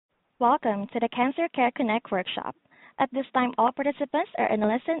Welcome to the Cancer Care Connect workshop. At this time, all participants are in a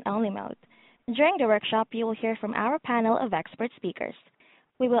listen-only mode. During the workshop, you will hear from our panel of expert speakers.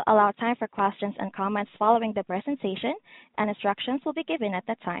 We will allow time for questions and comments following the presentation, and instructions will be given at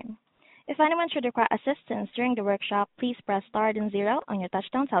that time. If anyone should require assistance during the workshop, please press star then zero on your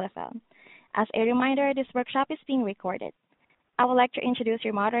touchtone telephone. As a reminder, this workshop is being recorded. I would like to introduce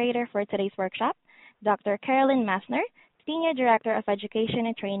your moderator for today's workshop, Dr. Carolyn Massner, Senior Director of Education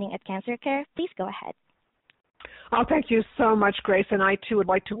and Training at Cancer Care. Please go ahead. Oh, thank you so much, Grace. And I, too, would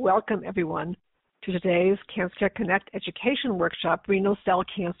like to welcome everyone to today's Cancer Care Connect education workshop, Renal Cell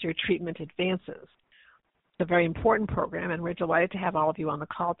Cancer Treatment Advances. It's a very important program, and we're delighted to have all of you on the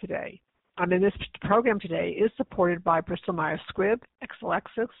call today. And this program today is supported by Bristol Myers Squibb,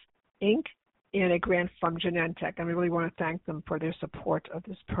 Exelixis, Inc., and a grant from Genentech, and we really want to thank them for their support of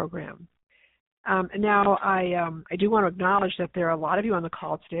this program. Now, I do want to acknowledge that there are a lot of you on the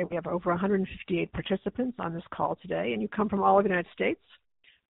call today. We have over 158 participants on this call today, and you come from all over the United States,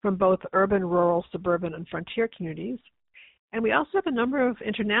 from both urban, rural, suburban, and frontier communities. And we also have a number of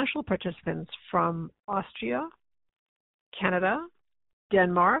international participants from Austria, Canada,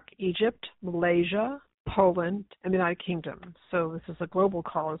 Denmark, Egypt, Malaysia, Poland, and the United Kingdom. So this is a global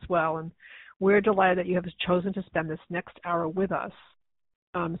call as well, and we're delighted that you have chosen to spend this next hour with us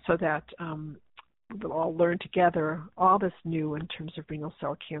so that we'll all learn together all this new in terms of renal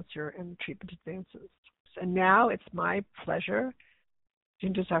cell cancer and treatment advances. And now it's my pleasure to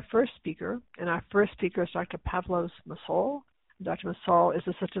introduce our first speaker. And our first speaker is Dr. Pavlos Masol. Dr. Masol is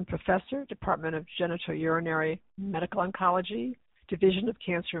Assistant Professor, Department of Genitourinary Medical Oncology, Division of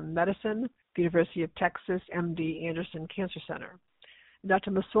Cancer Medicine, the University of Texas MD Anderson Cancer Center.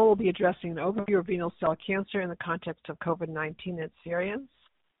 Dr. Masol will be addressing an overview of renal cell cancer in the context of COVID-19 and its variants,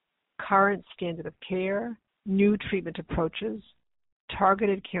 current standard of care, new treatment approaches,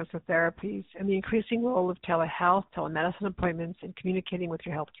 targeted cancer therapies, and the increasing role of telehealth, telemedicine appointments, and communicating with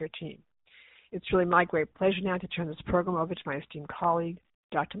your healthcare team. It's really my great pleasure now to turn this program over to my esteemed colleague,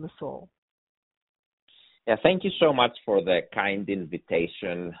 Dr. Masol. Yeah, thank you so much for the kind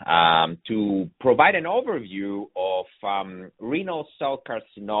invitation to provide an overview of renal cell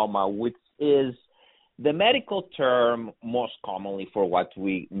carcinoma, which is the medical term most commonly for what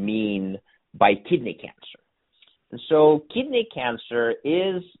we mean by kidney cancer. And so kidney cancer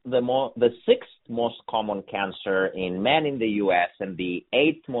is the sixth most common cancer in men in the U.S. and the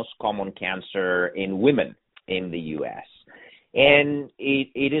eighth most common cancer in women in the U.S. And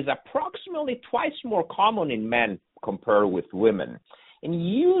it is approximately twice more common in men compared with women. And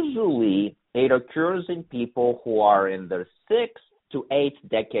usually it occurs in people who are in their sixth to eighth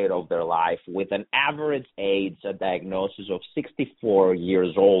decade of their life with an average age, a diagnosis of 64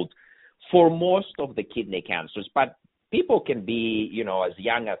 years old for most of the kidney cancers. But people can be, as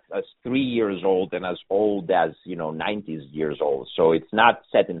young as 3 years old and as old as, 90 years old. So it's not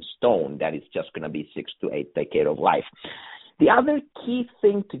set in stone that it's just going to be 6 to 8 decade of life. The other key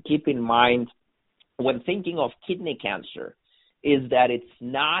thing to keep in mind when thinking of kidney cancer is that it's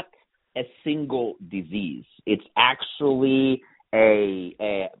not a single disease. It's actually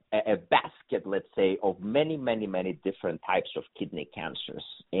a basket, let's say, of many, many, many different types of kidney cancers.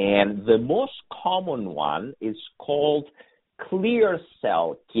 And the most common one is called clear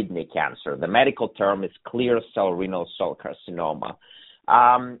cell kidney cancer. The medical term is clear cell renal cell carcinoma.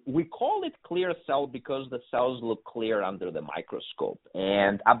 We call it clear cell because the cells look clear under the microscope.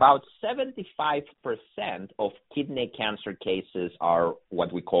 And about 75% of kidney cancer cases are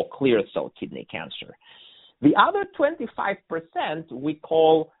what we call clear cell kidney cancer. The other 25% we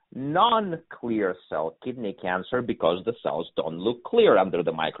call non-clear cell kidney cancer because the cells don't look clear under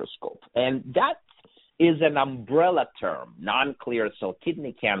the microscope. And that is an umbrella term, non-clear cell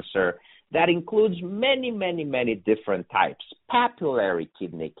kidney cancer, that includes many, many, many different types: papillary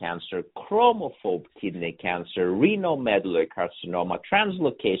kidney cancer, chromophobe kidney cancer, renal medullary carcinoma,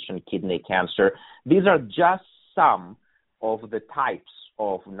 translocation kidney cancer. These are just some of the types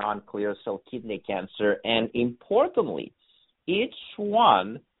of non-clear cell kidney cancer, and importantly, each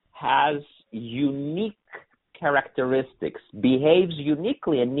one has unique characteristics, behaves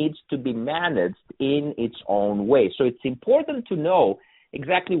uniquely, and needs to be managed in its own way. So it's important to know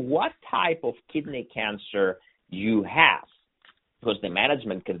exactly what type of kidney cancer you have, because the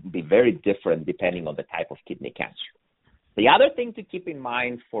management can be very different depending on the type of kidney cancer. The other thing to keep in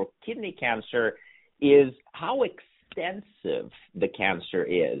mind for kidney cancer is how extensive the cancer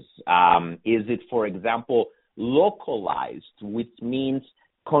is. Is it, for example, localized, which means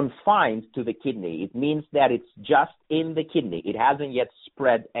confined to the kidney? It means that it's just in the kidney. It hasn't yet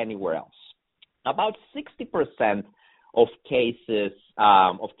spread anywhere else. About 60% of cases,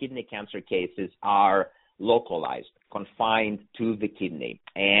 of kidney cancer cases, are localized, confined to the kidney.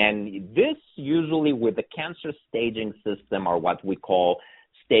 And this usually with the cancer staging system are what we call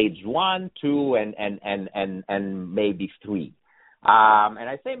stage 1, 2, and maybe 3. And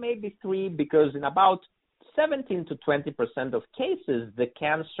I say maybe 3 because in about 17 to 20% of cases, the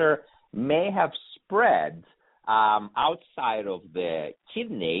cancer may have spread outside of the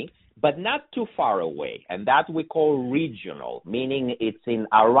kidney, but not too far away. And that we call regional, meaning it's in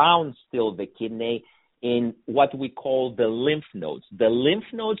around still the kidney in what we call the lymph nodes. The lymph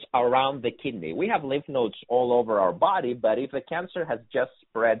nodes around the kidney. We have lymph nodes all over our body, but if the cancer has just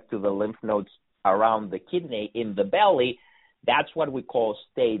spread to the lymph nodes around the kidney in the belly, that's what we call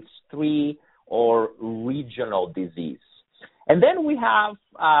stage 3 or regional disease. And then we have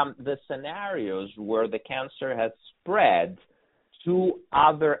the scenarios where the cancer has spread to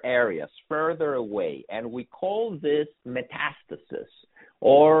other areas further away, and we call this metastasis,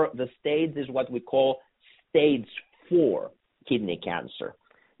 or the stage is what we call stage 4 kidney cancer.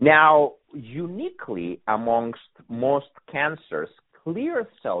 Now, uniquely amongst most cancers, clear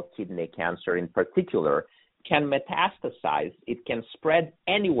cell kidney cancer in particular can metastasize. It can spread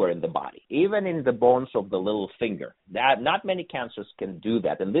anywhere in the body, even in the bones of the little finger. That not many cancers can do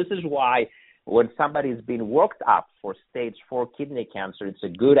that. And this is why when somebody's been worked up for stage 4 kidney cancer, it's a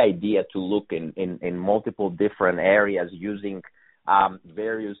good idea to look in multiple different areas using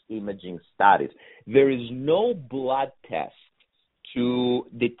various imaging studies. There is no blood test to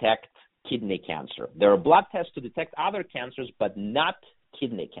detect kidney cancer. There are blood tests to detect other cancers, but not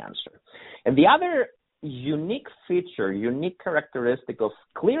kidney cancer. And the other unique feature, unique characteristic of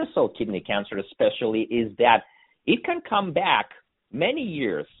clear cell kidney cancer especially is that it can come back many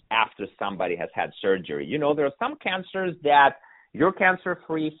years after somebody has had surgery. You know, there are some cancers that you're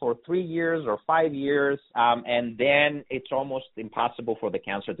cancer-free for 3 years or 5 years, and then it's almost impossible for the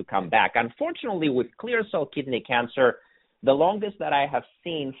cancer to come back. Unfortunately, with clear cell kidney cancer, the longest that I have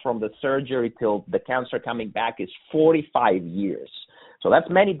seen from the surgery till the cancer coming back is 45 years. So that's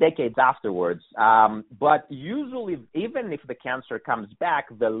many decades afterwards. But usually, even if the cancer comes back,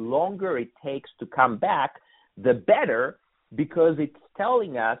 the longer it takes to come back, the better, because it's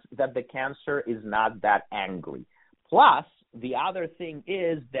telling us that the cancer is not that angry. Plus, the other thing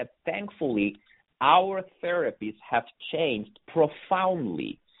is that thankfully, our therapies have changed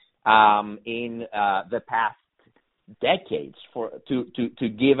profoundly in the past decades. To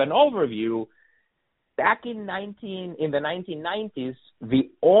give an overview, back in the 1990s, the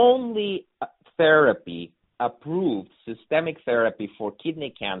only therapy approved, systemic therapy for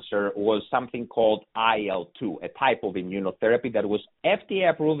kidney cancer, was something called IL-2, a type of immunotherapy that was FDA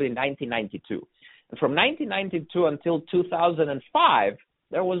approved in 1992. And from 1992 until 2005,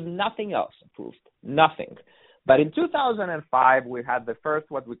 there was nothing else approved, nothing. But in 2005, we had the first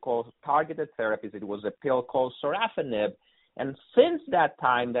what we call targeted therapies. It was a pill called sorafenib. And since that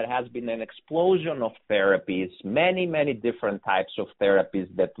time, there has been an explosion of therapies, many, many different types of therapies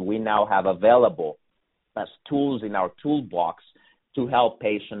that we now have available as tools in our toolbox to help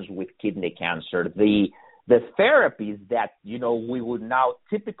patients with kidney cancer. The therapies that, we would now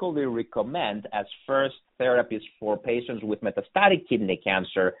typically recommend as first therapies for patients with metastatic kidney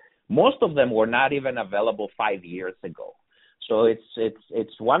cancer, most of them were not even available 5 years ago. So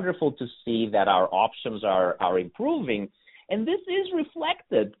it's wonderful to see that our options are improving. And this is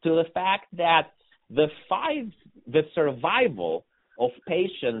reflected to the fact that the survival of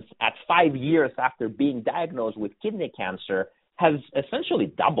patients at 5 years after being diagnosed with kidney cancer has essentially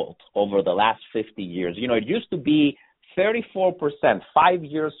doubled over the last 50 years. It used to be 34%,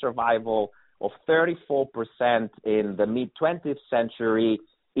 5-year survival of 34% in the mid-20th century.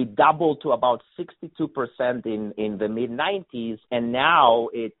 It doubled to about 62% in the mid-90s, and now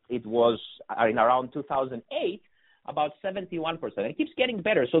it was in around 2008, about 71%. It keeps getting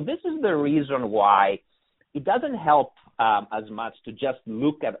better. So this is the reason why it doesn't help as much to just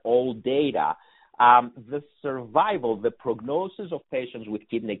look at old data. The survival, the prognosis of patients with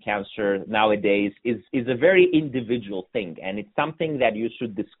kidney cancer nowadays is a very individual thing, and it's something that you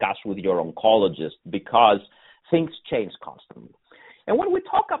should discuss with your oncologist because things change constantly. And when we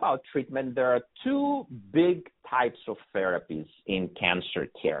talk about treatment, there are two big types of therapies in cancer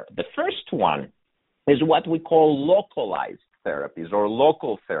care. The first one is what we call localized therapies or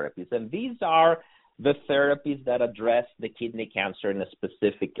local therapies, and these are the therapies that address the kidney cancer in a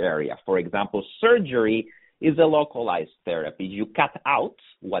specific area. For example, surgery is a localized therapy. You cut out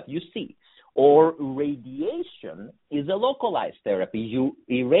what you see. Or radiation is a localized therapy. You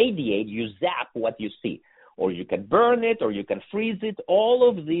irradiate, you zap what you see. Or you can burn it, or you can freeze it. All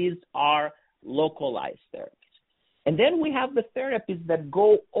of these are localized therapies. And then we have the therapies that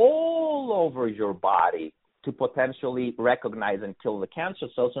go all over your body to potentially recognize and kill the cancer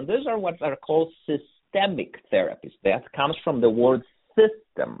cells. And these are what are called systemic therapies. That comes from the word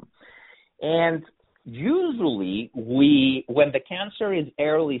system. And usually when the cancer is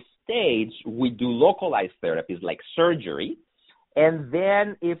early stage, we do localized therapies like surgery. And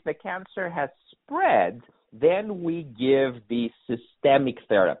then if the cancer has spread, then we give the systemic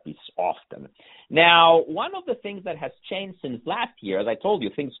therapies often. Now, one of the things that has changed since last year, as I told you,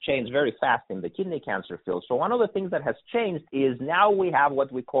 things change very fast in the kidney cancer field. So one of the things that has changed is now we have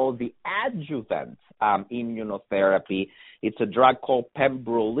what we call the adjuvant immunotherapy. It's a drug called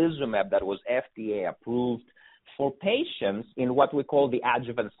pembrolizumab that was FDA approved for patients in what we call the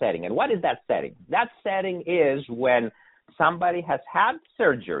adjuvant setting. And what is that setting? That setting is when somebody has had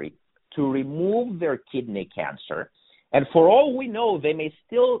surgery to remove their kidney cancer. And for all we know, they may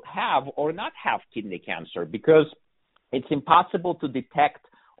still have or not have kidney cancer because it's impossible to detect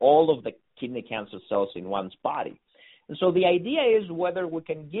all of the kidney cancer cells in one's body. And so the idea is whether we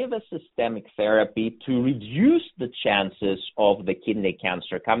can give a systemic therapy to reduce the chances of the kidney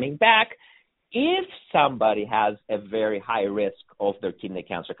cancer coming back if somebody has a very high risk of their kidney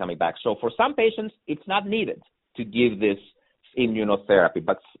cancer coming back. So for some patients, it's not needed to give this immunotherapy,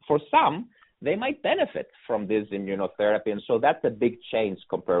 but for some, they might benefit from this immunotherapy, and so that's a big change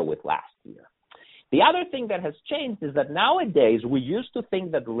compared with last year. The other thing that has changed is that nowadays we used to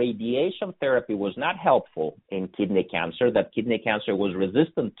think that radiation therapy was not helpful in kidney cancer, that kidney cancer was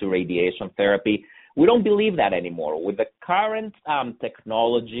resistant to radiation therapy. We don't believe that anymore. With the current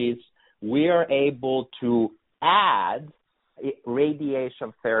technologies, we are able to add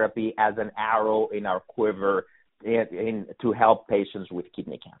radiation therapy as an arrow in our quiver to help patients with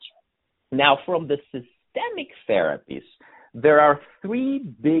kidney cancer. Now, from the systemic therapies, there are three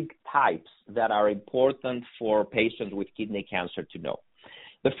big types that are important for patients with kidney cancer to know.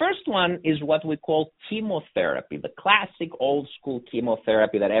 The first one is what we call chemotherapy, the classic old school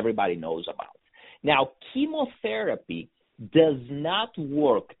chemotherapy that everybody knows about. Now, chemotherapy does not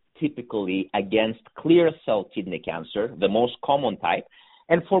work typically against clear cell kidney cancer, the most common type,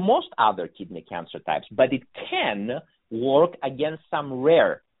 and for most other kidney cancer types, but it can work against some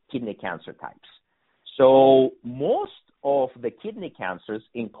rare kidney cancer types. So most of the kidney cancers,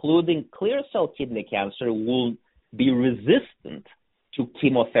 including clear cell kidney cancer, will be resistant to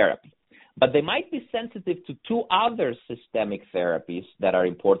chemotherapy. But they might be sensitive to two other systemic therapies that are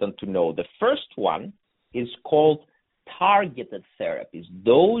important to know. The first one is called targeted therapies.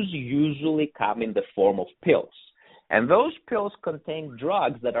 Those usually come in the form of pills. And those pills contain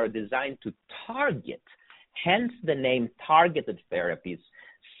drugs that are designed to target, hence the name targeted therapies,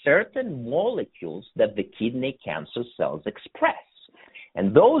 certain molecules that the kidney cancer cells express.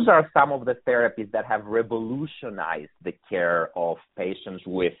 And those are some of the therapies that have revolutionized the care of patients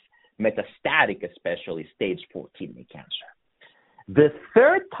with metastatic, especially stage 4 kidney cancer. The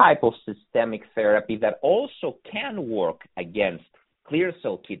third type of systemic therapy that also can work against clear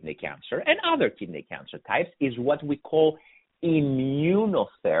cell kidney cancer and other kidney cancer types is what we call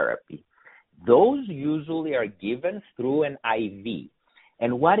immunotherapy. Those usually are given through an IV.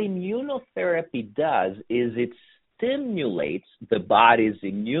 And what immunotherapy does is it stimulates the body's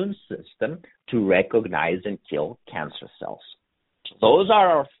immune system to recognize and kill cancer cells. Those are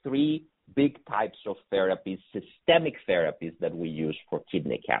our three big types of therapies, systemic therapies that we use for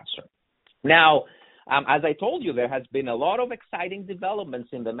kidney cancer. Now, as I told you, there has been a lot of exciting developments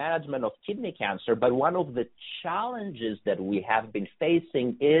in the management of kidney cancer, but one of the challenges that we have been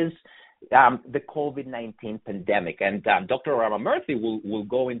facing is the COVID-19 pandemic. And Dr. Ramamurthy will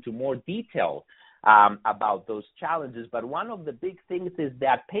go into more detail about those challenges. But one of the big things is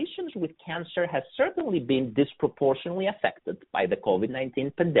that patients with cancer have certainly been disproportionately affected by the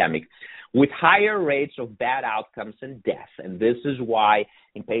COVID-19 pandemic with higher rates of bad outcomes and death. And this is why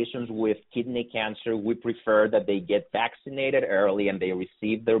in patients with kidney cancer, we prefer that they get vaccinated early and they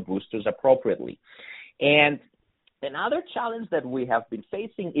receive their boosters appropriately. And another challenge that we have been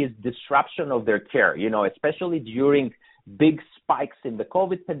facing is disruption of their care, especially during big spikes in the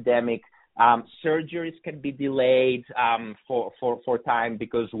COVID pandemic. Surgeries can be delayed for time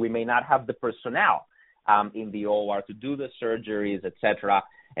because we may not have the personnel in the OR to do the surgeries, etc.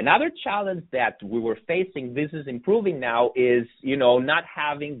 Another challenge that we were facing, this is improving now, is not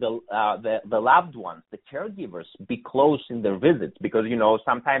having the loved ones, the caregivers, be close in their visits because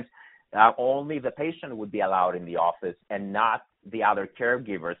sometimes only the patient would be allowed in the office and not the other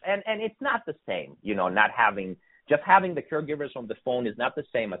caregivers, and it's not the same, Just having the caregivers on the phone is not the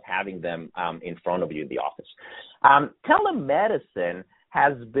same as having them in front of you in the office. Telemedicine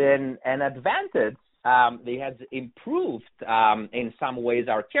has been an advantage improved in some ways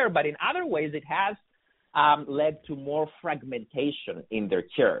our care, but in other ways it has led to more fragmentation in their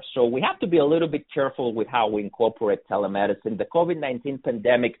care. So we have to be a little bit careful with how we incorporate telemedicine. The COVID-19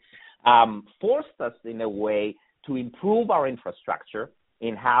 pandemic forced us in a way to improve our infrastructure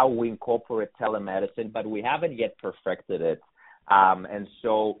in how we incorporate telemedicine, but we haven't yet perfected it. And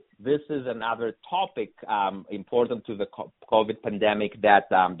so this is another topic important to the COVID pandemic that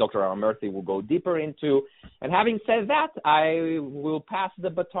Dr. Ramamurthy will go deeper into. And having said that, I will pass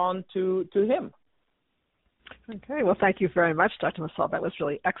the baton to him. Okay, well, thank you very much, Dr. Massal. That was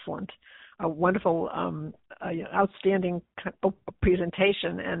really excellent. A wonderful, outstanding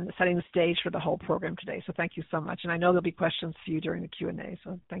presentation and setting the stage for the whole program today. So thank you so much. And I know there'll be questions for you during the Q&A,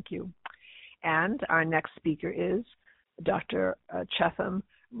 so thank you. And our next speaker is Dr. Chetham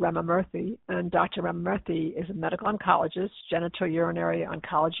Ramamurthy. And Dr. Ramamurthy is a medical oncologist, genitourinary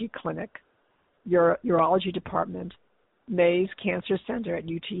oncology clinic, urology department, Mays Cancer Center at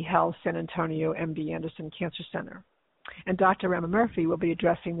UT Health San Antonio MD Anderson Cancer Center. And Dr. Ramamurthy will be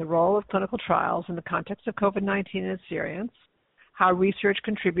addressing the role of clinical trials in the context of COVID-19 and its variants, how research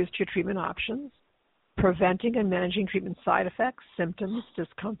contributes to your treatment options, preventing and managing treatment side effects, symptoms,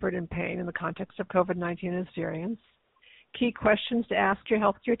 discomfort, and pain in the context of COVID-19 and its variants, key questions to ask your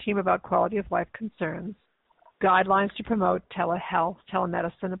healthcare team about quality of life concerns, guidelines to promote telehealth,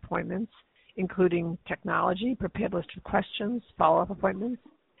 telemedicine appointments, including technology, prepared list of questions, follow-up appointments,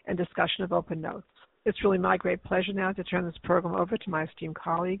 and discussion of open notes. It's really my great pleasure now to turn this program over to my esteemed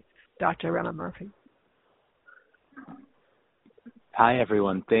colleague, Dr. Ramamurthy. Hi,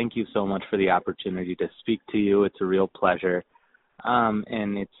 everyone. Thank you so much for the opportunity to speak to you. It's a real pleasure.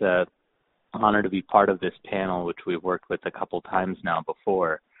 And it's an honor to be part of this panel, which we've worked with a couple times now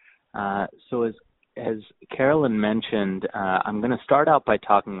before. So as Carolyn mentioned, I'm going to start out by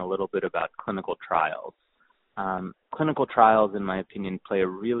talking a little bit about clinical trials. Clinical trials, in my opinion, play a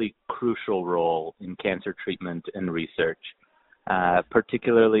really crucial role in cancer treatment and research,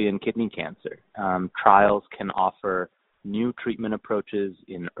 particularly in kidney cancer. Trials can offer new treatment approaches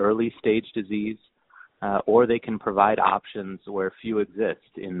in early stage disease, or they can provide options where few exist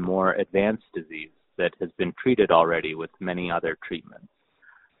in more advanced disease that has been treated already with many other treatments.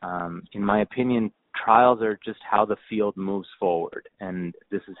 In my opinion, trials are just how the field moves forward, and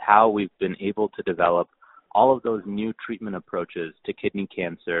this is how we've been able to develop all of those new treatment approaches to kidney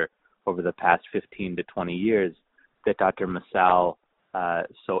cancer over the past 15 to 20 years that Dr. Massal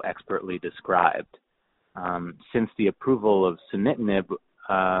so expertly described. Since the approval of sunitinib,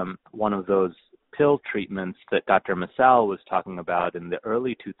 one of those pill treatments that Dr. Massal was talking about in the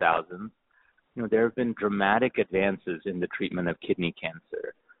early 2000s, there have been dramatic advances in the treatment of kidney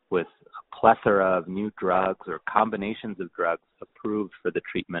cancer, with a plethora of new drugs or combinations of drugs approved for the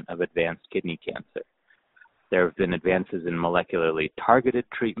treatment of advanced kidney cancer. There have been advances in molecularly targeted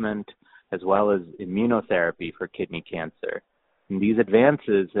treatment as well as immunotherapy for kidney cancer. And these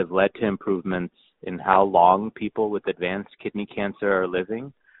advances have led to improvements in how long people with advanced kidney cancer are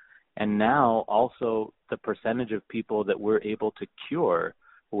living, and now also the percentage of people that we're able to cure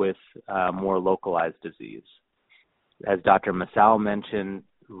with more localized disease. As Dr. Massal mentioned,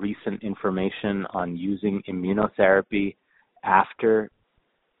 recent information on using immunotherapy after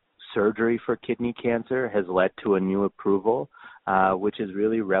surgery for kidney cancer has led to a new approval, which is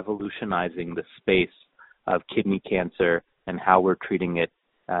really revolutionizing the space of kidney cancer and how we're treating it,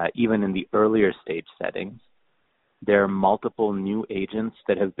 even in the earlier stage settings. There are multiple new agents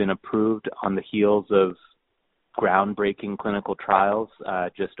that have been approved on the heels of groundbreaking clinical trials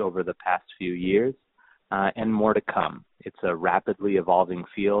just over the past few years, and more to come. It's a rapidly evolving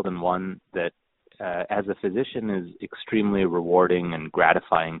field and one that as a physician is extremely rewarding and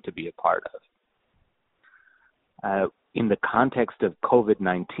gratifying to be a part of. In the context of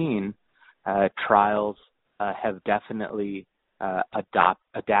COVID-19, trials have definitely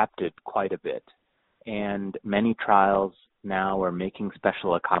adapted quite a bit, and many trials now are making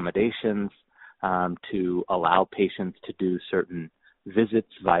special accommodations to allow patients to do certain visits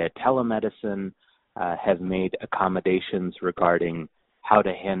via telemedicine, have made accommodations regarding how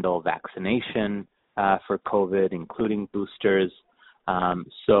to handle vaccination for COVID, including boosters.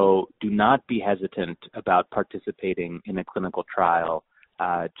 So do not be hesitant about participating in a clinical trial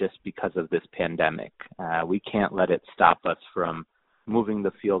just because of this pandemic. We can't let it stop us from moving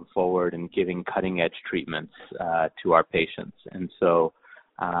the field forward and giving cutting-edge treatments to our patients. And so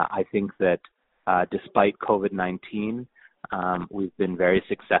I think that despite COVID-19, we've been very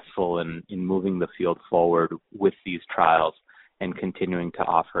successful in moving the field forward with these trials and continuing to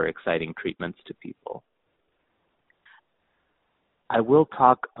offer exciting treatments to people. I will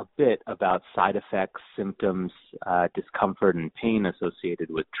talk a bit about side effects, symptoms, discomfort, and pain associated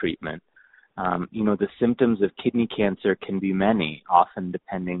with treatment. The symptoms of kidney cancer can be many, often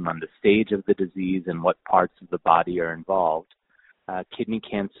depending on the stage of the disease and what parts of the body are involved. Kidney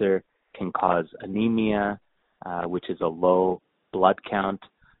cancer can cause anemia, which is a low blood count,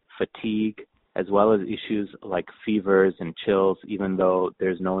 fatigue, as well as issues like fevers and chills, even though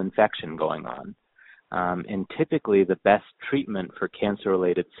there's no infection going on. And typically, the best treatment for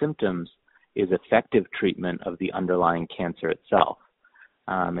cancer-related symptoms is effective treatment of the underlying cancer itself.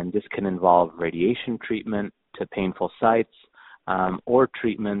 And this can involve radiation treatment to painful sites, or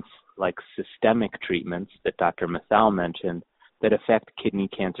treatments like systemic treatments that Dr. Mathal mentioned that affect kidney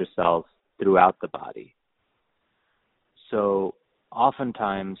cancer cells throughout the body. So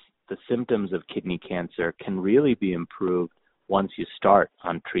oftentimes, the symptoms of kidney cancer can really be improved once you start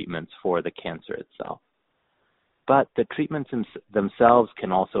on treatments for the cancer itself. But the treatments themselves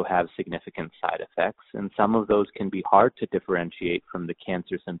can also have significant side effects, and some of those can be hard to differentiate from the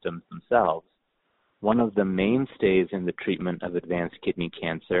cancer symptoms themselves. One of the mainstays in the treatment of advanced kidney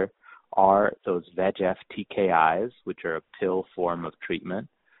cancer are those VEGF TKIs, which are a pill form of treatment.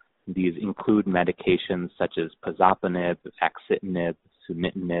 These include medications such as pazopanib, axitinib,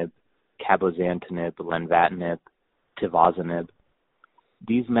 sunitinib, cabozantinib, lenvatinib, tivozanib.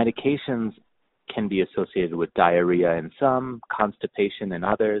 These medications can be associated with diarrhea in some, constipation in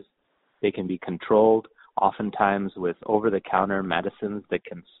others. They can be controlled, oftentimes with over-the-counter medicines that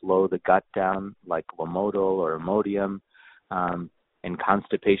can slow the gut down, like Lomotil or Imodium. And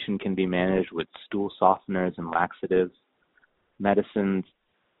constipation can be managed with stool softeners and laxatives. Medicines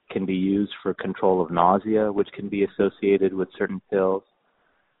can be used for control of nausea, which can be associated with certain pills.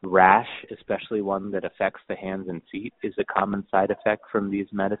 Rash, especially one that affects the hands and feet, is a common side effect from these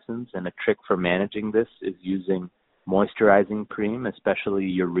medicines, and a trick for managing this is using moisturizing cream, especially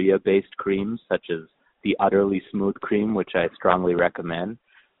urea-based creams such as the Utterly Smooth cream, which I strongly recommend.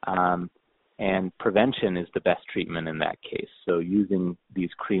 And prevention is the best treatment in that case. So using these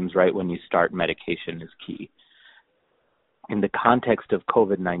creams right when you start medication is key. In the context of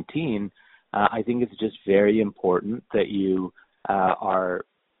COVID-19, I think it's just very important that you are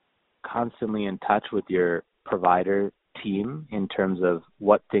constantly in touch with your provider team in terms of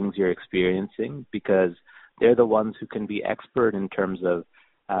what things you're experiencing, because they're the ones who can be expert in terms of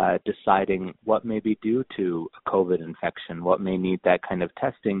deciding what may be due to a COVID infection, what may need that kind of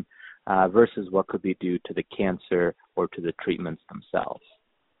testing, versus what could be due to the cancer or to the treatments themselves.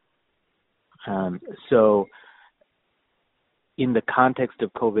 So in the context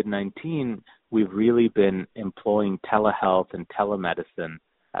of COVID-19, we've really been employing telehealth and telemedicine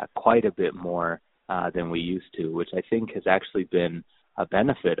quite a bit more than we used to, which I think has actually been a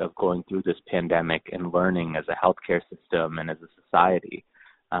benefit of going through this pandemic and learning as a healthcare system and as a society.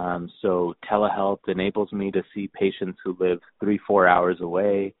 So telehealth enables me to see patients who live 3-4 hours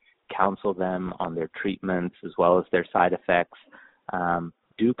away, counsel them on their treatments as well as their side effects,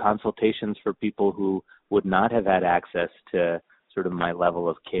 do consultations for people who would not have had access to sort of my level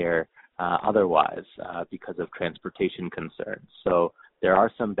of care otherwise because of transportation concerns. So there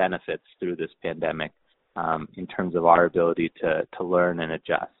are some benefits through this pandemic in terms of our ability to learn and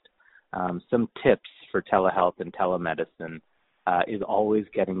adjust. Some tips for telehealth and telemedicine is always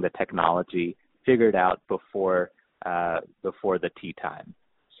getting the technology figured out before the tea time.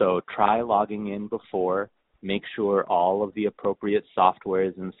 So try logging in before, make sure all of the appropriate software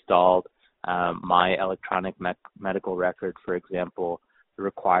is installed. My electronic medical record, for example,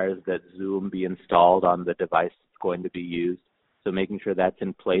 requires that Zoom be installed on the device that's going to be used. So making sure that's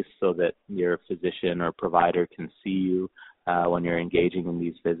in place so that your physician or provider can see you when you're engaging in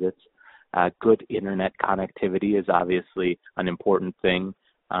these visits. Good internet connectivity is obviously an important thing.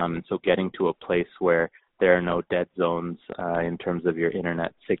 So getting to a place where there are no dead zones in terms of your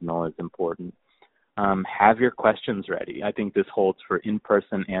internet signal is important. Have your questions ready. I think this holds for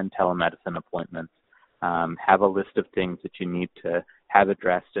in-person and telemedicine appointments. Have a list of things that you need to have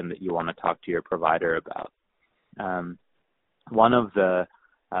addressed and that you want to talk to your provider about. One of the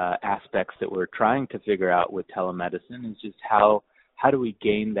aspects that we're trying to figure out with telemedicine is just how do we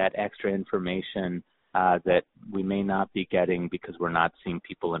gain that extra information that we may not be getting because we're not seeing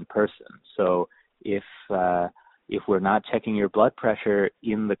people in person. So if we're not checking your blood pressure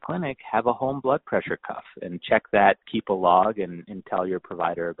in the clinic, have a home blood pressure cuff and check that, keep a log, and tell your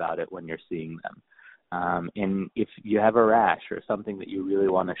provider about it when you're seeing them. And if you have a rash or something that you really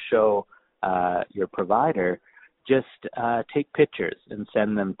want to show your provider, just take pictures and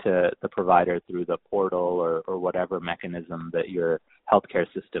send them to the provider through the portal or whatever mechanism that your healthcare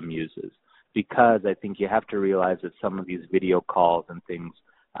system uses. because I think you have to realize that some of these video calls and things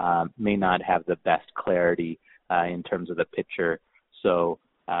may not have the best clarity in terms of the picture. So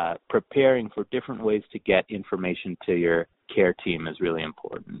preparing for different ways to get information to your care team is really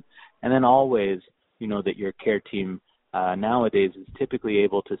important. And then always, that your care team nowadays is typically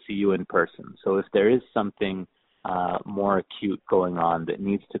able to see you in person. So if there is something more acute going on that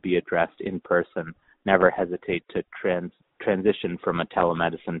needs to be addressed in person, never hesitate to transition from a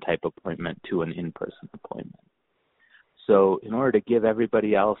telemedicine type appointment to an in-person appointment. So in order to give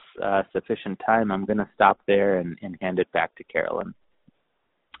everybody else sufficient time, I'm going to stop there and hand it back to Carolyn.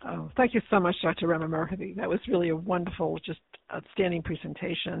 Oh, thank you so much, Dr. Rama Murthy. That was really a wonderful, just outstanding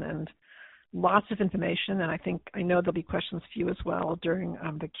presentation and lots of information. And I know there'll be questions for you as well during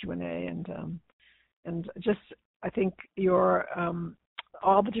the Q&A. And just I think your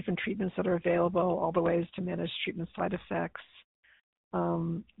all the different treatments that are available, all the ways to manage treatment side effects,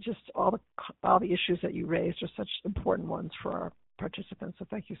 just all the issues that you raised are such important ones for our participants. So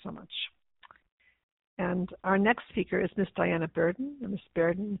thank you so much. And our next speaker is Ms. Diana Burden. And Ms.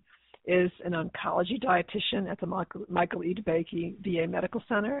 Burden is an oncology dietitian at the Michael E. DeBakey VA Medical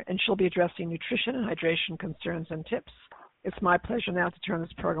Center, and she'll be addressing nutrition and hydration concerns and tips. It's my pleasure now to turn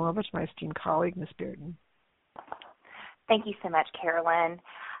this program over to my esteemed colleague, Ms. Burden. Thank you so much, Carolyn.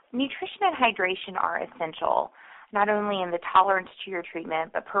 Nutrition and hydration are essential, not only in the tolerance to your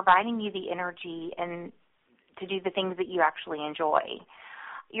treatment, but providing you the energy and to do the things that you actually enjoy.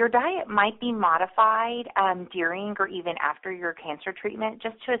 Your diet might be modified during or even after your cancer treatment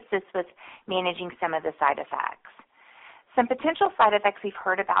just to assist with managing some of the side effects. Some potential side effects we've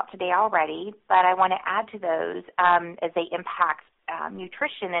heard about today already, but I want to add to those as they impact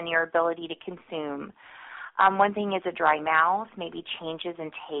nutrition and your ability to consume. One thing is a dry mouth, maybe changes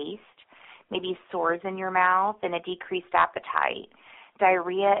in taste, maybe sores in your mouth, and a decreased appetite.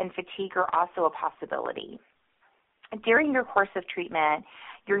 Diarrhea and fatigue are also a possibility. During your course of treatment,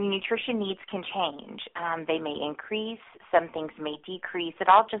 your nutrition needs can change. They may increase, some things may decrease. It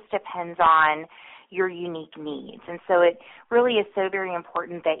all just depends on your unique needs. And so it really is so very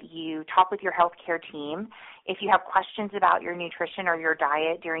important that you talk with your healthcare team. If you have questions about your nutrition or your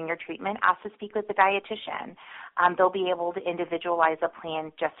diet during your treatment, ask to speak with the dietitian. They'll be able to individualize a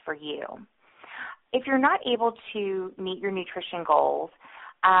plan just for you. If you're not able to meet your nutrition goals,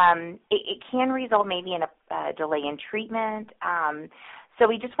 it can result maybe in a delay in treatment. So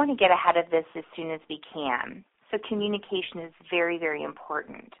we just want to get ahead of this as soon as we can. So communication is very, very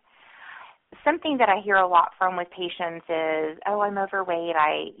important. Something that I hear a lot from with patients is, oh, I'm overweight.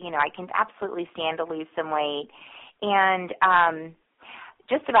 I can absolutely stand to lose some weight. And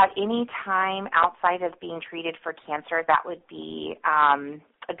just about any time outside of being treated for cancer, that would be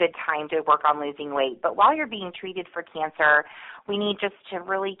a good time to work on losing weight. But while you're being treated for cancer, we need just to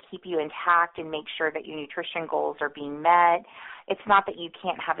really keep you intact and make sure that your nutrition goals are being met. It's not that you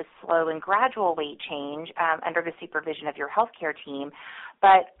can't have a slow and gradual weight change under the supervision of your healthcare team,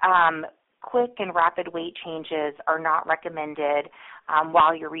 but quick and rapid weight changes are not recommended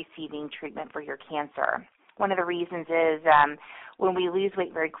while you're receiving treatment for your cancer. One of the reasons is when we lose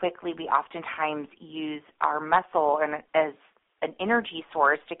weight very quickly, we oftentimes use our muscle as an energy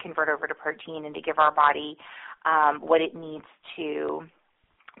source to convert over to protein and to give our body what it needs to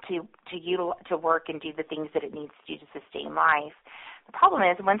work and do the things that it needs to do to sustain life. The problem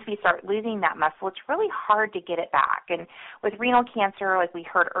is once we start losing that muscle, it's really hard to get it back. And with renal cancer, like we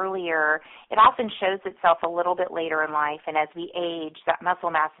heard earlier, it often shows itself a little bit later in life. And as we age, that muscle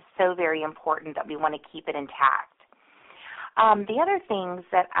mass is so very important that we want to keep it intact. The other things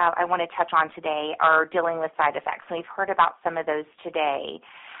that I want to touch on today are dealing with side effects. And we've heard about some of those today.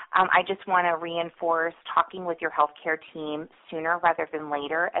 I just want to reinforce talking with your healthcare team sooner rather than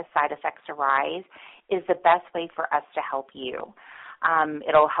later as side effects arise is the best way for us to help you.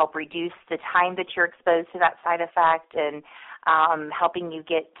 It'll help reduce the time that you're exposed to that side effect and helping you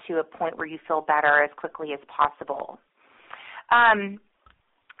get to a point where you feel better as quickly as possible.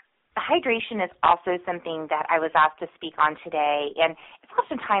 Hydration is also something that I was asked to speak on today, and it's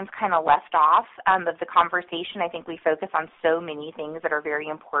oftentimes kind of left off of the conversation. I think we focus on so many things that are very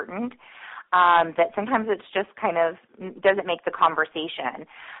important that sometimes it's just kind of doesn't make the conversation.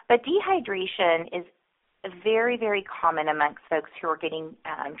 But dehydration is very, very common amongst folks who are getting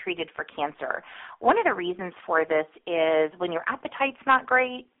treated for cancer. One of the reasons for this is when your appetite's not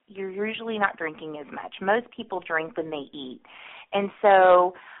great, you're usually not drinking as much. Most people drink when they eat. And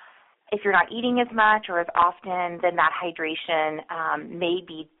so if you're not eating as much or as often, then that hydration may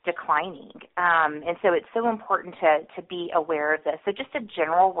be declining. And so it's so important to be aware of this. So just a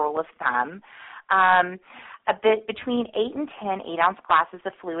general rule of thumb, A bit between 8 and 10 8-ounce glasses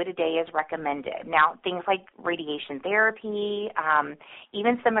of fluid a day is recommended. Now, things like radiation therapy,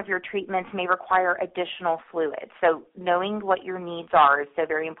 even some of your treatments may require additional fluid. So knowing what your needs are is so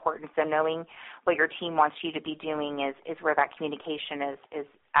very important. So knowing what your team wants you to be doing is where that communication is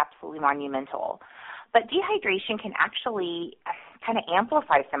absolutely monumental. But dehydration can actually kind of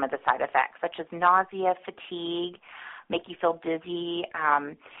amplify some of the side effects, such as nausea, fatigue, make you feel dizzy.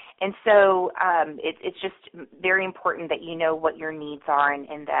 And so it's just very important that you know what your needs are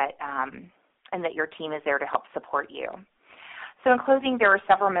and that your team is there to help support you. So in closing, there are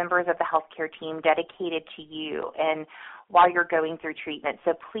several members of the healthcare team dedicated to you and while you're going through treatment.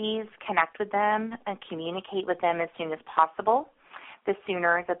 So please connect with them and communicate with them as soon as possible. The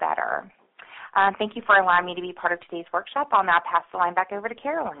sooner, the better. Thank you for allowing me to be part of today's workshop. I'll now pass the line back over to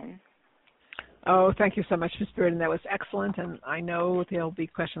Carolyn. Oh, thank you so much, Ms. Bearden. That was excellent, and I know there'll be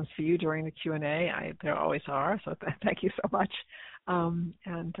questions for you during the Q&A. There always are, so thank you so much. I'm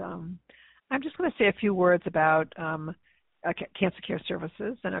just going to say a few words about Cancer Care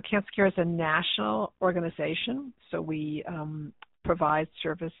Services. And our Cancer Care is a national organization, so we provide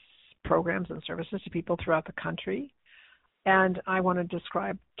service programs and services to people throughout the country. And I want to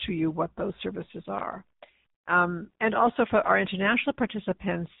describe to you what those services are. And also for our international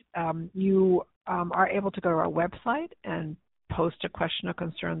participants, you are able to go to our website and post a question or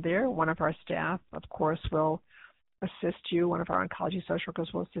concern there. One of our staff, of course, will assist you. One of our oncology social workers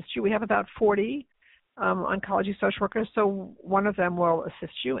will assist you. We have about 40 oncology social workers, so one of them will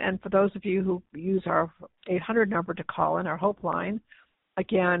assist you. And for those of you who use our 800 number to call in, our Hope line,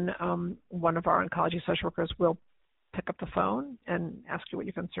 again, one of our oncology social workers will pick up the phone and ask you what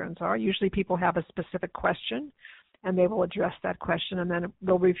your concerns are. Usually people have a specific question, and they will address that question, and then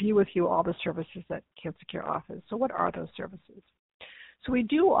they'll review with you all the services that Cancer Care offers. So what are those services? So we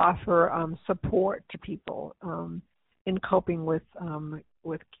do offer support to people in coping with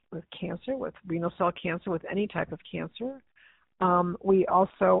cancer, with renal cell cancer, with any type of cancer. We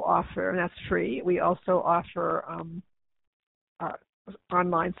also offer, and that's free, we also offer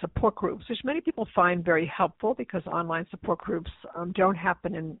online support groups, which many people find very helpful because online support groups don't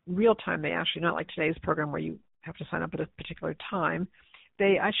happen in real time. They actually, not like today's program where you have to sign up at a particular time.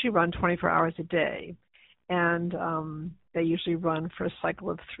 They actually run 24 hours a day, and they usually run for a cycle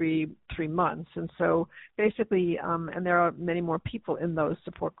of three months. And so basically, and there are many more people in those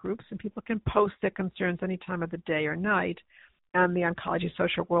support groups, and people can post their concerns any time of the day or night. And the oncology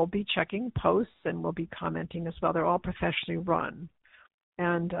social will be checking posts and will be commenting as well. They're all professionally run.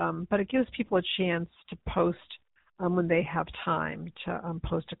 And but it gives people a chance to post when they have time to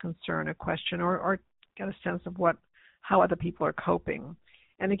post a concern, a question, or get a sense of how other people are coping.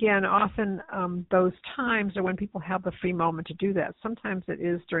 And again, often those times are when people have the free moment to do that. Sometimes it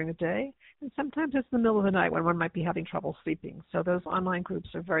is during the day, and sometimes it's in the middle of the night when one might be having trouble sleeping. So those online groups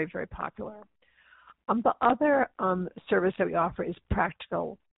are very, very popular. The other service that we offer is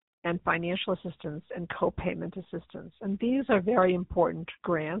practical and financial assistance and co-payment assistance. And these are very important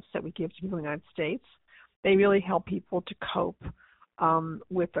grants that we give to people in the United States. They really help people to cope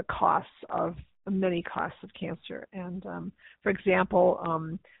with the many costs of cancer. And for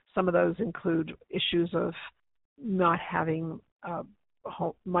example, some of those include issues of not having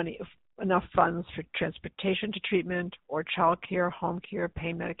enough funds for transportation to treatment or child care, home care,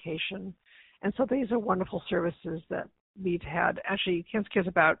 pain medication. And so these are wonderful services that we've had. Actually, Cancer Care is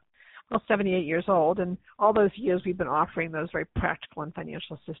about 78 years old, and all those years we've been offering those very practical and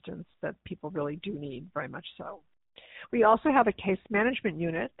financial assistance that people really do need, very much so. We also have a case management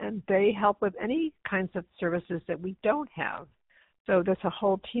unit, and they help with any kinds of services that we don't have. So there's a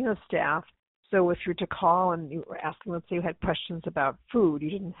whole team of staff. So if you're to call and you were asking, let's say you had questions about food, you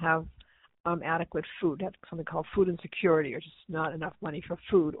didn't have adequate food, you had something called food insecurity, or just not enough money for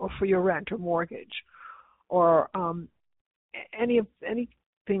food or for your rent or mortgage, or any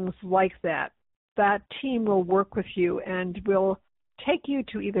things like that, that team will work with you and will take you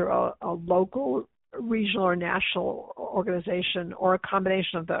to either a local, regional, or national organization or a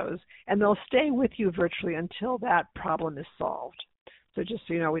combination of those, and they'll stay with you virtually until that problem is solved. So just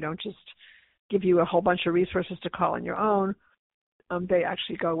so you know, we don't just give you a whole bunch of resources to call on your own. They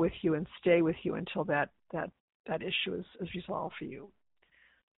actually go with you and stay with you until that issue is resolved for you.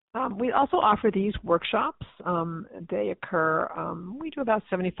 We also offer these workshops. They occur, we do about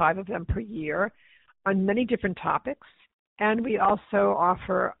 75 of them per year on many different topics. And we also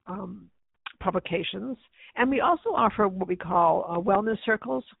offer publications. And we also offer what we call wellness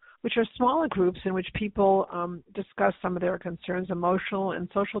circles, which are smaller groups in which people discuss some of their concerns, emotional and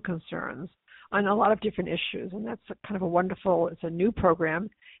social concerns, on a lot of different issues, and that's kind of a wonderful, it's a new program,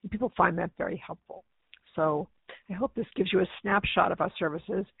 and people find that very helpful. So I hope this gives you a snapshot of our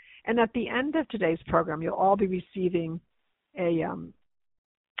services. And at the end of today's program, you'll all be receiving a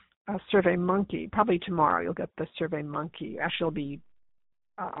SurveyMonkey. Probably tomorrow you'll get the SurveyMonkey. Actually, it'll be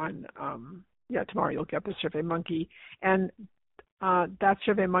tomorrow you'll get the SurveyMonkey. And that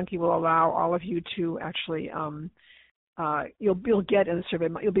SurveyMonkey will allow all of you to actually, you'll get in the survey,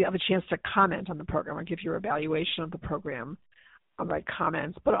 you'll have a chance to comment on the program or give your evaluation of the program. Write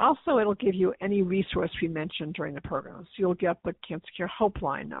comments, but also it'll give you any resource we mentioned during the program. So you'll get the Cancer Care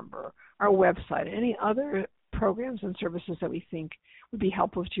Helpline number, our website, any other programs and services that we think would be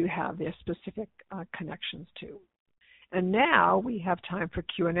helpful to have their specific connections to. And now we have time for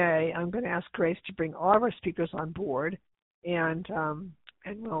Q&A. I'm going to ask Grace to bring all of our speakers on board, and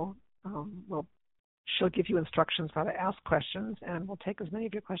she'll give you instructions how to ask questions, and we'll take as many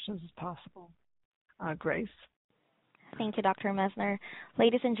of your questions as possible. Grace. Thank you, Dr. Messner.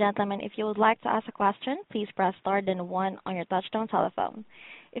 Ladies and gentlemen, if you would like to ask a question, please press star then 1 on your touchtone telephone.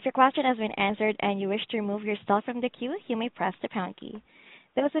 If your question has been answered and you wish to remove yourself from the queue, you may press the pound key.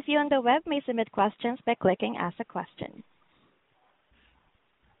 Those of you on the web may submit questions by clicking Ask a Question.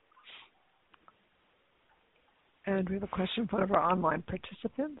 And we have a question from one of our online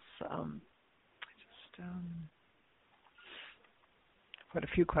participants. Quite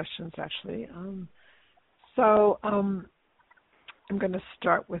a few questions, actually. So I'm going to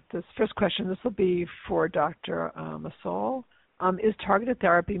start with this first question. This will be for Dr. Massol. Is targeted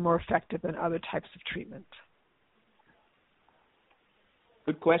therapy more effective than other types of treatment?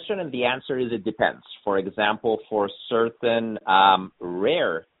 Good question, and the answer is it depends. For example, for certain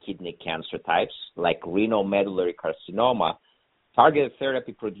rare kidney cancer types, like renal medullary carcinoma, targeted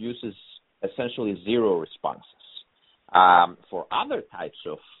therapy produces essentially zero responses. For other types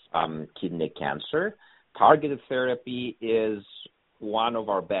of kidney cancer, targeted therapy is one of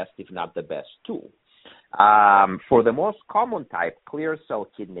our best, if not the best, tool. For the most common type, clear cell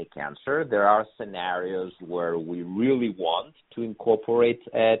kidney cancer, there are scenarios where we really want to incorporate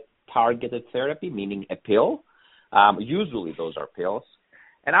a targeted therapy, meaning a pill. Usually those are pills.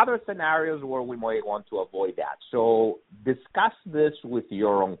 And other scenarios where we might want to avoid that. So discuss this with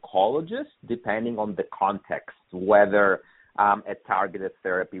your oncologist, depending on the context, whether a targeted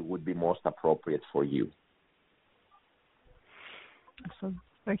therapy would be most appropriate for you. Excellent.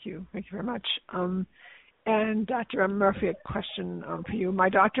 Thank you. Thank you very much. And Dr. Murphy, a question for you. My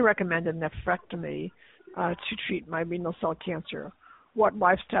doctor recommended nephrectomy to treat my renal cell cancer. What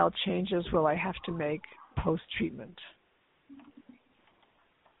lifestyle changes will I have to make post-treatment?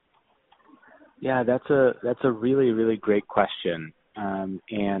 Yeah, that's a really, really great question.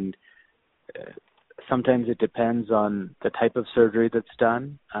 And sometimes it depends on the type of surgery that's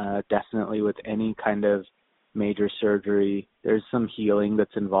done. Definitely with any kind of major surgery, there's some healing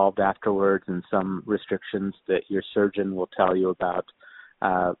that's involved afterwards and some restrictions that your surgeon will tell you about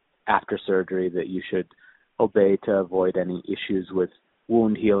after surgery that you should obey to avoid any issues with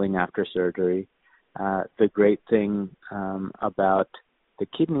wound healing after surgery. The great thing about the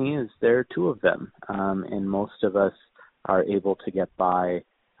kidney is there are two of them, and most of us are able to get by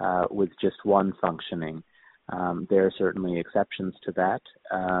with just one functioning. There are certainly exceptions to that,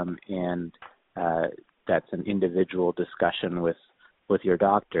 and that's an individual discussion with your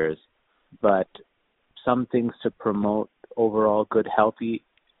doctors. But some things to promote overall good health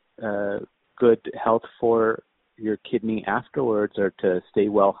for your kidney afterwards are to stay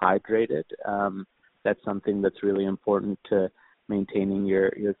well hydrated. That's something that's really important to maintaining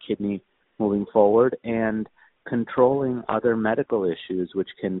your kidney moving forward, and controlling other medical issues which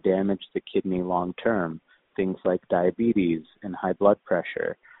can damage the kidney long term, things like diabetes and high blood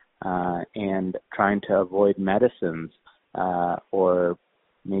pressure, and trying to avoid medicines or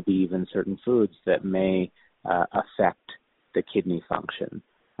maybe even certain foods that may affect the kidney function.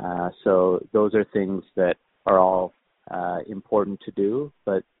 So those are things that are all important to do,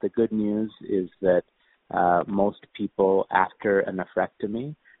 but the good news is that most people after a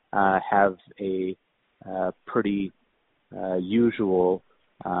nephrectomy have a pretty usual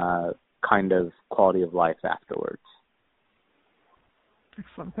kind of quality of life afterwards.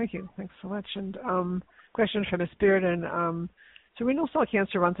 Excellent. Thank you. Thanks so much. And question from Ms. Bearden. So renal cell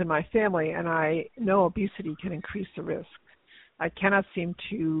cancer runs in my family, and I know obesity can increase the risk. I cannot seem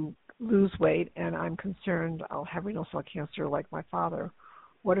to lose weight, and I'm concerned I'll have renal cell cancer like my father.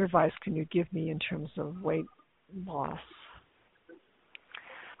 What advice can you give me in terms of weight loss?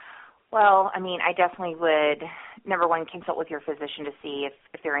 Well, I mean, I definitely would, number one, consult with your physician to see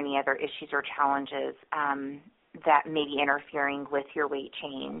if there are any other issues or challenges that may be interfering with your weight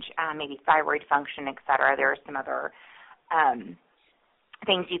change, maybe thyroid function, et cetera. There are some other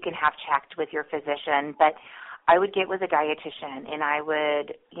things you can have checked with your physician. But I would get with a dietitian, and I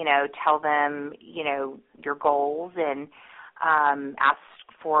would, tell them, your goals and ask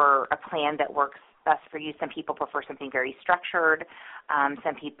for a plan that works best for you. Some people prefer something very structured.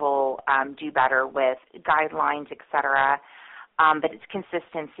 Some people do better with guidelines, et cetera. But it's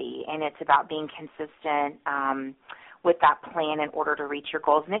consistency, and it's about being consistent with that plan in order to reach your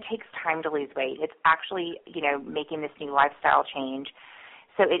goals. And it takes time to lose weight. It's actually, making this new lifestyle change.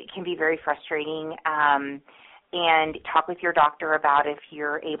 So it can be very frustrating. And talk with your doctor about if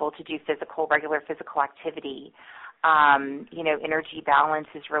you're able to do regular physical activity. Energy balance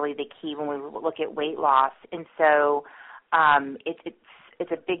is really the key when we look at weight loss. And so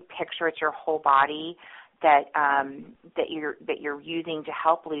it's a big picture. It's your whole body that you're using to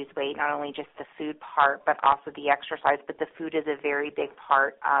help lose weight, not only just the food part, but also the exercise. But the food is a very big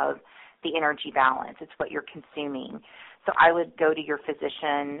part of the energy balance. It's what you're consuming. So I would go to your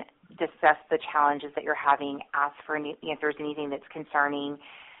physician, discuss the challenges that you're having, ask for if there's anything that's concerning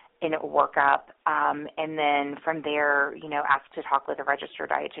in a workup, and then from there, ask to talk with a registered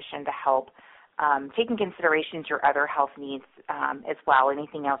dietitian to help take in consideration your other health needs as well.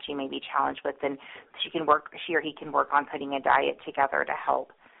 Anything else you may be challenged with, then she or he can work on putting a diet together to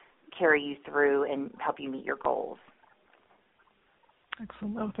help carry you through and help you meet your goals.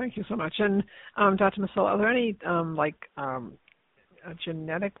 Excellent. Oh, thank you so much. And Dr. Massel, are there any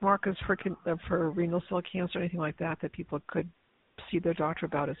genetic markers for renal cell cancer, anything like that people could see their doctor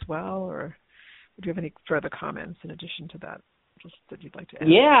about as well, or do you have any further comments in addition to that, just that you'd like to add?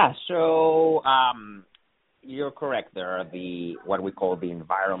 Yeah. So you're correct. There are what we call the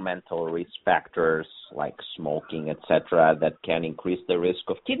environmental risk factors like smoking, etc., that can increase the risk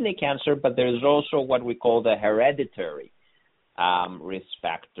of kidney cancer. But there's also what we call the hereditary risk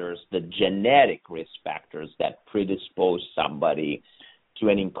factors, the genetic risk factors that predispose somebody to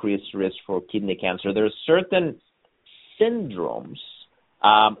an increased risk for kidney cancer. There are certain syndromes.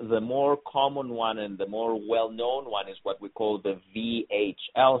 The more common one and the more well-known one is what we call the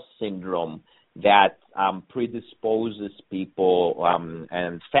VHL syndrome that predisposes people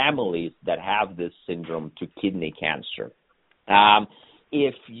and families that have this syndrome to kidney cancer.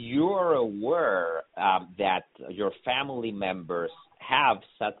 If you're aware that your family members have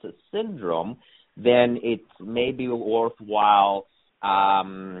such a syndrome, then it may be worthwhile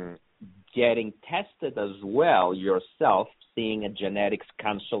getting tested as well yourself, seeing a genetics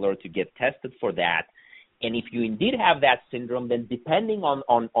counselor to get tested for that. And if you indeed have that syndrome, then depending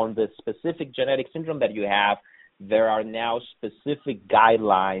on the specific genetic syndrome that you have, there are now specific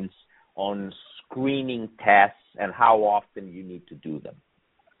guidelines on screening tests and how often you need to do them.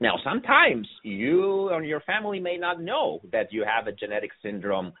 Now, sometimes you and your family may not know that you have a genetic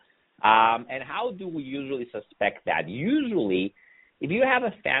syndrome. And how do we usually suspect that? Usually, if you have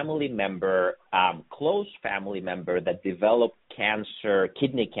a family member, close family member that developed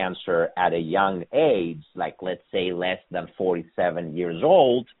kidney cancer at a young age, like let's say less than 47 years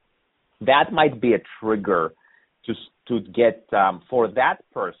old, that might be a trigger to get for that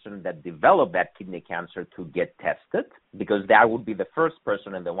person that developed that kidney cancer to get tested, because that would be the first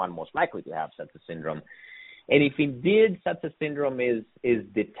person and the one most likely to have such a syndrome. And if indeed such a syndrome is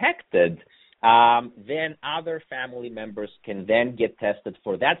detected, then other family members can then get tested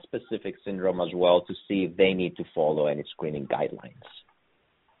for that specific syndrome as well to see if they need to follow any screening guidelines.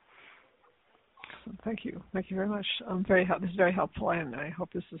 Thank you. Thank you very much. This is very helpful, and I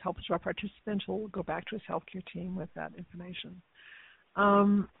hope this has helped our participant who will go back to his healthcare team with that information.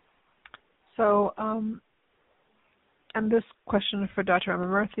 And this question for Dr.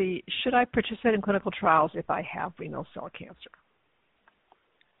 Amamurthy: should I participate in clinical trials if I have renal cell cancer?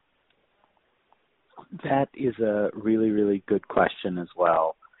 That is a really, really good question as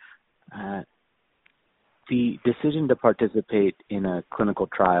well. The decision to participate in a clinical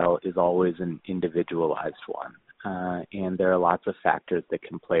trial is always an individualized one, and there are lots of factors that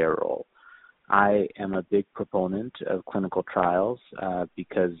can play a role. I am a big proponent of clinical trials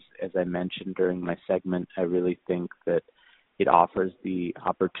because, as I mentioned during my segment, I really think that it offers the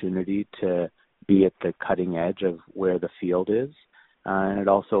opportunity to be at the cutting edge of where the field is, and it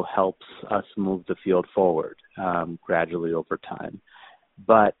also helps us move the field forward gradually over time.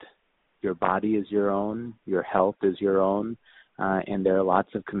 But your body is your own, your health is your own, and there are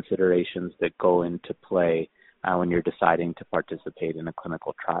lots of considerations that go into play when you're deciding to participate in a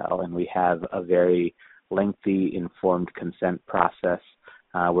clinical trial. And we have a very lengthy informed consent process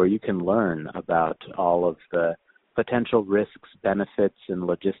where you can learn about all of the potential risks, benefits, and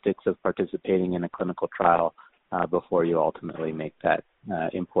logistics of participating in a clinical trial before you ultimately make that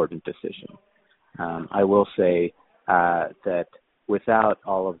important decision. I will say that without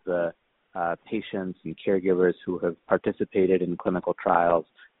all of the patients and caregivers who have participated in clinical trials,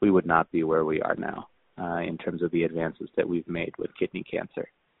 we would not be where we are now in terms of the advances that we've made with kidney cancer.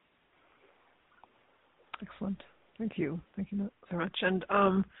 Excellent. Thank you. Thank you so much. And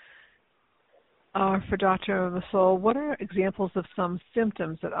for Dr. Massol, what are examples of some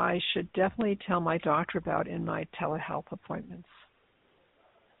symptoms that I should definitely tell my doctor about in my telehealth appointments?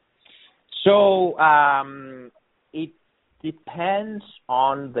 So it depends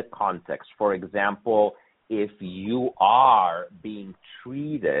on the context. For example, if you are being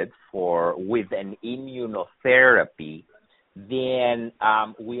treated with an immunotherapy, then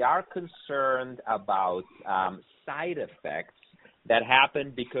we are concerned about side effects that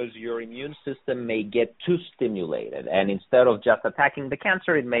happen because your immune system may get too stimulated. And instead of just attacking the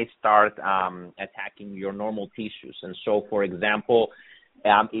cancer, it may start attacking your normal tissues. And so, for example,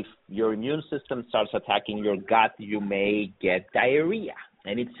 if your immune system starts attacking your gut, you may get diarrhea.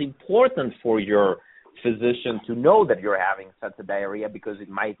 And it's important for your physician to know that you're having such a diarrhea because it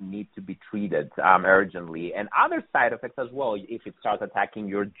might need to be treated urgently. And other side effects as well. If it starts attacking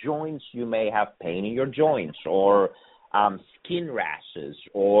your joints, you may have pain in your joints or skin rashes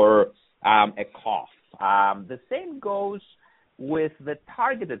or a cough. The same goes with the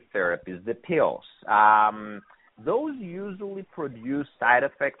targeted therapies, the pills. Those usually produce side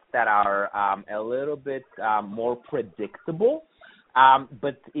effects that are a little bit more predictable.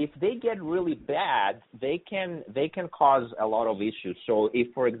 But if they get really bad, they can cause a lot of issues. So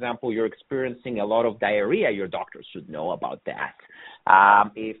if, for example, you're experiencing a lot of diarrhea, your doctor should know about that.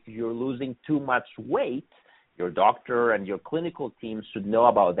 If you're losing too much weight, your doctor and your clinical team should know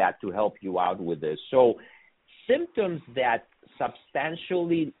about that to help you out with this. So symptoms that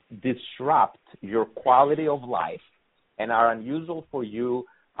substantially disrupt your quality of life and are unusual for you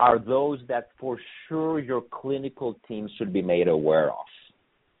are those that for sure your clinical team should be made aware of.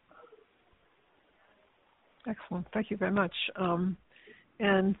 Excellent. Thank you very much.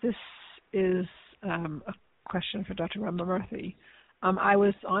 And this is a question for Dr. Ramamurthy. I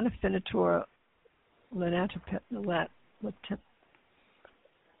was on Afinitor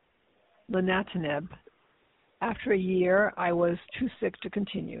Lenvatinib. After a year, I was too sick to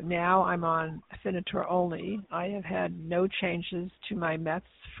continue. Now I'm on Afinitor only. I have had no changes to my meds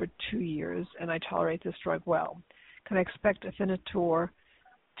for 2 years, and I tolerate this drug well. Can I expect Afinitor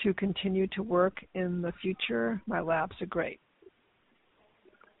to continue to work in the future? My labs are great.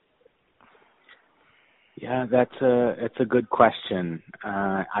 Yeah, it's a good question.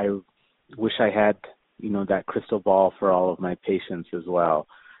 I wish I had, that crystal ball for all of my patients as well.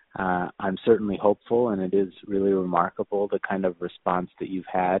 I'm certainly hopeful, and it is really remarkable the kind of response that you've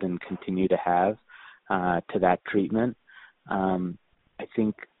had and continue to have to that treatment. I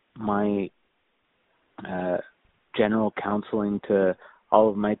think my general counseling to all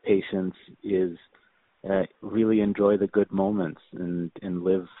of my patients is really enjoy the good moments and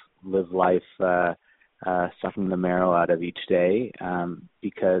live life sucking the marrow out of each day,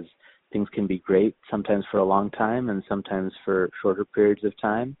 because things can be great sometimes for a long time and sometimes for shorter periods of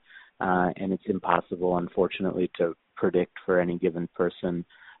time. And it's impossible, unfortunately, to predict for any given person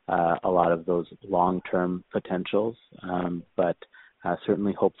a lot of those long-term potentials. But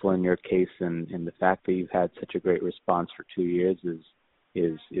certainly hopeful in your case, and the fact that you've had such a great response for 2 years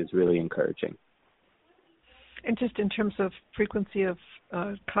is really encouraging. And just in terms of frequency of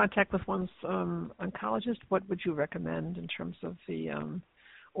contact with one's oncologist, what would you recommend in terms of the,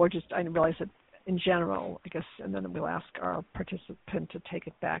 or just, I realize that in general, I guess, and then we'll ask our participant to take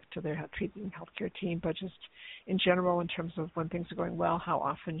it back to their treatment healthcare team, but just in general, in terms of when things are going well, how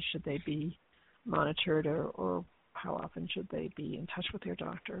often should they be monitored, or how often should they be in touch with their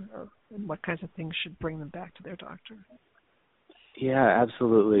doctor, and what kinds of things should bring them back to their doctor? Yeah,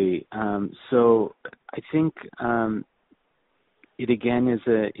 absolutely. So I think it again is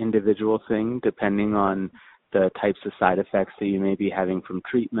an individual thing depending on the types of side effects that you may be having from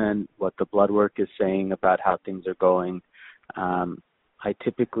treatment, what the blood work is saying about how things are going. I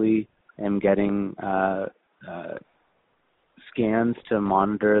typically am getting scans to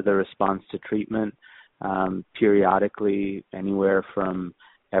monitor the response to treatment periodically, anywhere from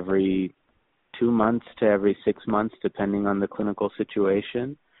every 2 months to every 6 months, depending on the clinical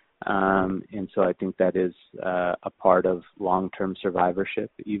situation. And so I think that is a part of long-term survivorship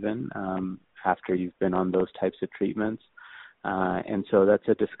even after you've been on those types of treatments. And so that's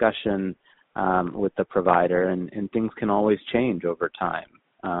a discussion with the provider, and things can always change over time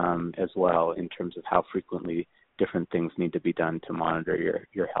as well in terms of how frequently different things need to be done to monitor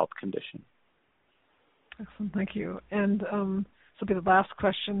your health condition. Excellent, thank you. And this will be the last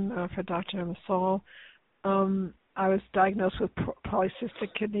question for Dr. Massol. I was diagnosed with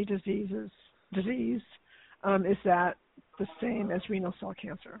polycystic kidney disease. Is that the same as renal cell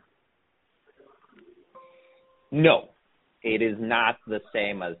cancer? No, it is not the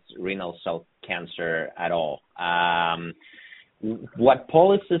same as renal cell cancer at all. What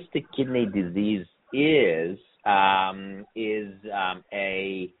polycystic kidney disease is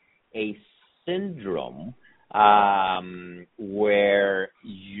a syndrome where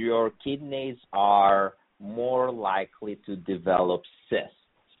your kidneys are more likely to develop cysts.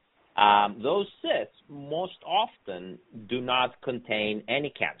 Those cysts most often do not contain any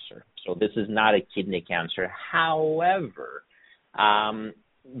cancer, so this is not a kidney cancer. However,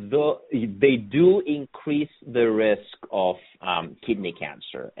 they do increase the risk of kidney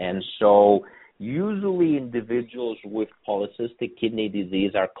cancer, and so usually individuals with polycystic kidney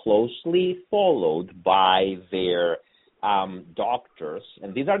disease are closely followed by their doctors,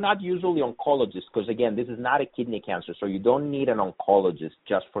 and these are not usually oncologists, because again, this is not a kidney cancer, so you don't need an oncologist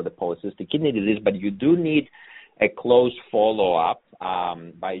just for the polycystic kidney disease, but you do need a close follow-up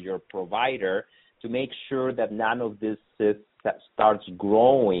by your provider to make sure that none of this cyst starts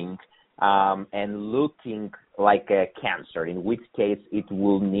growing and looking like a cancer, in which case it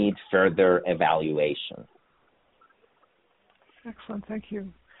will need further evaluation. Excellent, thank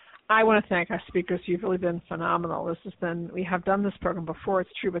you. I want to thank our speakers. You've really been phenomenal. We have done this program before, it's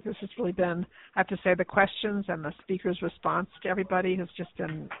true, but this has really been, I have to say, the questions and the speakers' response to everybody has just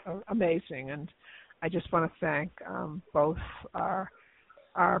been amazing. And I just want to thank both our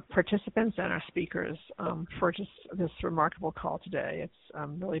participants and our speakers for just this remarkable call today. It's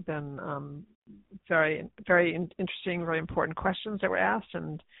really been very, very interesting, very important questions that were asked,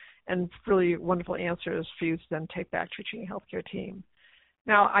 and really wonderful answers for you to then take back to your healthcare team.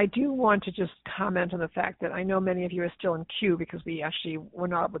 Now, I do want to just comment on the fact that I know many of you are still in queue because we actually were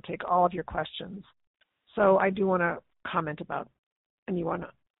not able to take all of your questions. So I do want to comment about anyone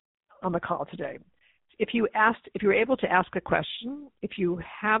on the call today. If you were able to ask a question, if you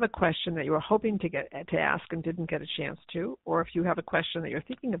have a question that you were hoping to ask and didn't get a chance to, or if you have a question that you're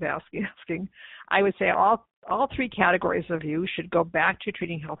thinking of asking, I would say all three categories of you should go back to your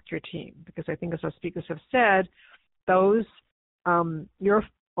treating healthcare team, because I think, as our speakers have said, those your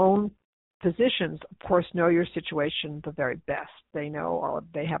own physicians, of course, know your situation the very best. They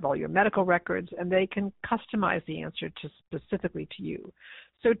have all your medical records, and they can customize the answer specifically to you.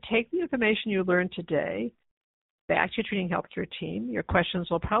 So take the information you learned today back to your treating healthcare team. Your questions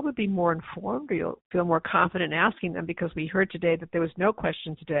will probably be more informed, or you'll feel more confident in asking them, because we heard today that there was no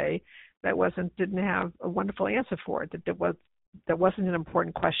question today that didn't have a wonderful answer for it, that wasn't an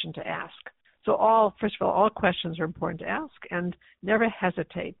important question to ask. So first of all questions are important to ask, and never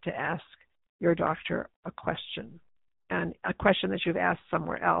hesitate to ask your doctor a question, and a question that you've asked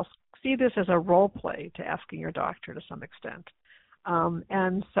somewhere else. See this as a role play to asking your doctor to some extent.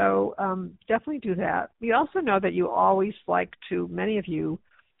 And so definitely do that. We also know that you always many of you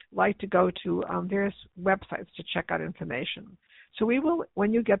like to go to various websites to check out information. So we will,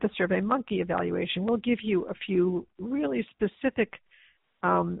 when you get the SurveyMonkey evaluation, we'll give you a few really specific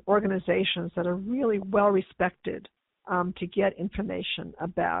organizations that are really well respected to get information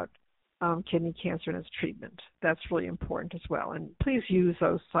about kidney cancer and its treatment. That's really important as well. And please use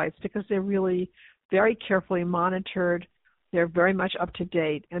those sites, because they're really very carefully monitored. They're very much up to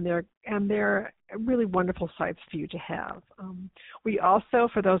date, and they're really wonderful sites for you to have. We also,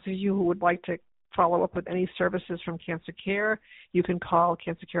 for those of you who would like to follow up with any services from Cancer Care, you can call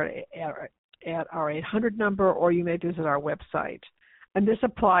Cancer Care at our 800 number, or you may visit our website. And this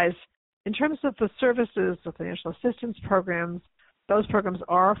applies in terms of the services, the financial assistance programs. Those programs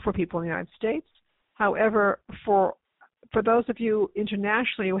are for people in the United States. However, for those of you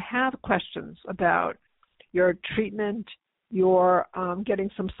internationally who have questions about your treatment, your getting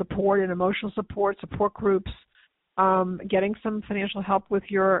some support and emotional support groups, getting some financial help with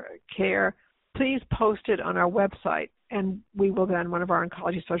your care, please post it on our website, and we will then, one of our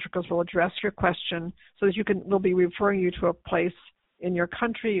oncology social workers will address your question, so that we'll be referring you to a place in your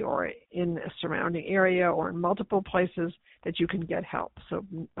country or in a surrounding area or in multiple places that you can get help. So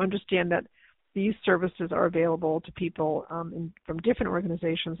understand that these services are available to people from different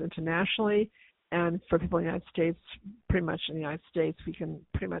organizations internationally, and for people in the United States, pretty much in the United States, we can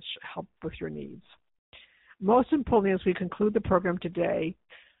pretty much help with your needs. Most importantly, as we conclude the program today,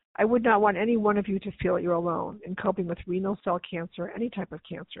 I would not want any one of you to feel that you're alone in coping with renal cell cancer, any type of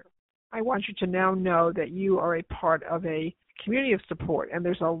cancer. I want you to now know that you are a part of a community of support, and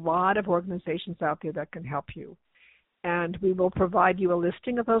there's a lot of organizations out there that can help you. And we will provide you a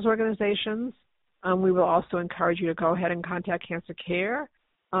listing of those organizations We will also encourage you to go ahead and contact Cancer Care,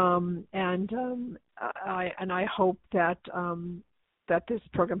 I hope that that this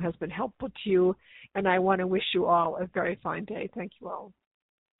program has been helpful to you, and I want to wish you all a very fine day. Thank you all.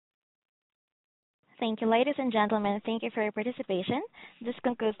 Thank you, ladies and gentlemen. Thank you for your participation. This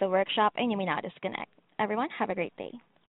concludes the workshop, and you may now disconnect. Everyone, have a great day.